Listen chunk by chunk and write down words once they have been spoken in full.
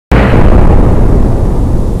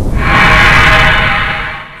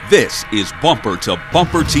This is Bumper to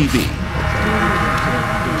Bumper TV.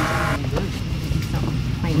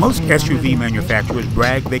 Most SUV manufacturers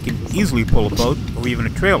brag they can easily pull a boat or even a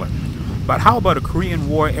trailer. But how about a Korean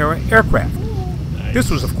War-era aircraft?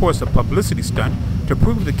 This was, of course, a publicity stunt to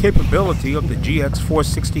prove the capability of the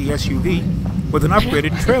Gx460 SUV with an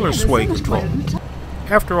upgraded trailer sway control.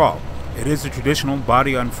 After all, it is a traditional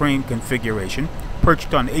body-on-frame configuration,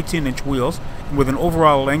 perched on 18-inch wheels and with an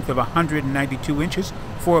overall length of 192 inches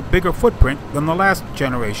for a bigger footprint than the last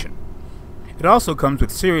generation. It also comes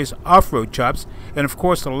with serious off-road chops and, of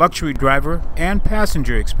course, a luxury driver and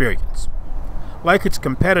passenger experience. Like its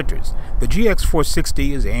competitors, the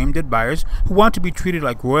Gx460 is aimed at buyers who want to be treated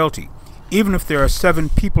like royalty, even if there are 7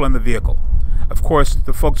 people in the vehicle. Of course,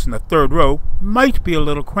 the folks in the third row might be a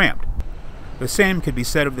little cramped. The same could be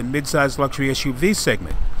said of the mid-size luxury SUV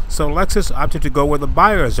segment, so Lexus opted to go where the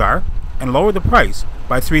buyers are and lower the price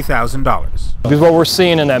by $3,000. Because what we're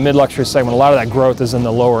seeing in that mid-luxury segment, a lot of that growth is in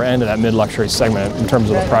the lower end of that mid-luxury segment in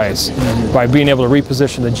terms of the price. By being able to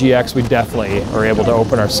reposition the GX, we definitely are able to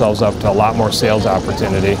open ourselves up to a lot more sales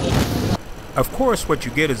opportunity. Of course, what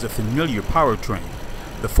you get is a familiar powertrain.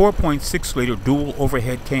 The 4.6-liter dual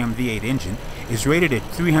overhead cam V8 engine is rated at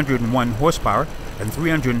 301 horsepower and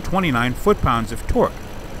 329 foot-pounds of torque.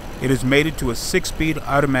 It is mated to a 6-speed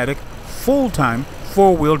automatic, full-time,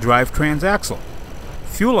 4-wheel drive transaxle.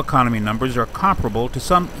 Fuel economy numbers are comparable to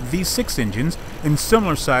some V6 engines in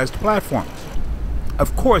similar-sized platforms.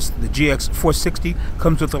 Of course, the Gx460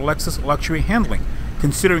 comes with a Lexus luxury handling.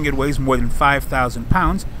 Considering it weighs more than 5,000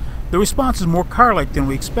 pounds, the response is more car-like than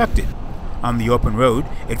we expected. On the open road,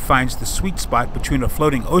 it finds the sweet spot between a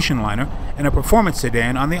floating ocean liner and a performance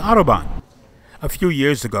sedan on the Autobahn. A few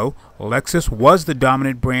years ago, Lexus was the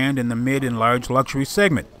dominant brand in the mid and large luxury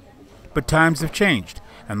segment. But times have changed,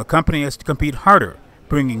 and the company has to compete harder,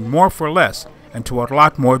 bringing more for less and to a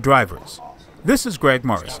lot more drivers. This is Greg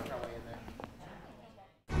Morrison.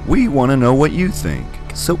 We want to know what you think,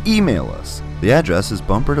 so email us. The address is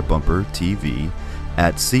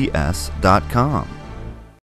bumpertobumpertv@cs.com.